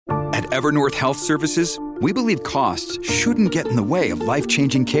Evernorth Health Services, we believe costs shouldn't get in the way of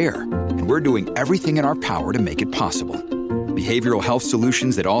life-changing care, and we're doing everything in our power to make it possible. Behavioral health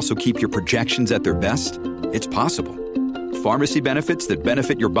solutions that also keep your projections at their best? It's possible. Pharmacy benefits that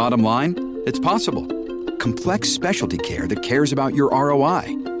benefit your bottom line? It's possible. Complex specialty care that cares about your ROI?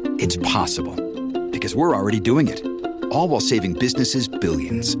 It's possible. Because we're already doing it. All while saving businesses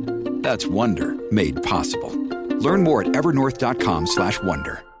billions. That's Wonder made possible. Learn more at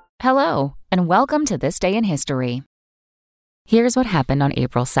evernorth.com/wonder. Hello, and welcome to This Day in History. Here's what happened on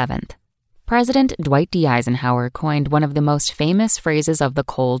April 7th. President Dwight D. Eisenhower coined one of the most famous phrases of the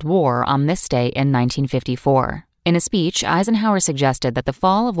Cold War on this day in 1954. In a speech, Eisenhower suggested that the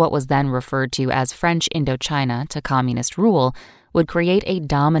fall of what was then referred to as French Indochina to communist rule would create a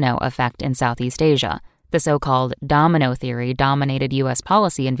domino effect in Southeast Asia. The so-called domino theory dominated U.S.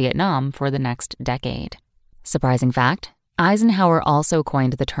 policy in Vietnam for the next decade. Surprising fact, Eisenhower also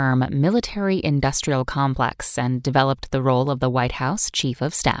coined the term military-industrial complex and developed the role of the White House Chief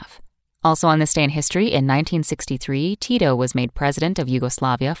of Staff. Also on this day in history, in 1963, Tito was made president of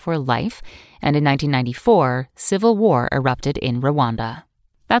Yugoslavia for life, and in 1994, civil war erupted in Rwanda.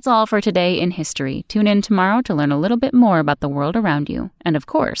 That's all for today in history. Tune in tomorrow to learn a little bit more about the world around you. And of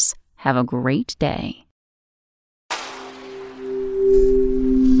course, have a great day.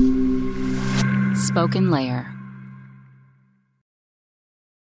 Spoken Layer.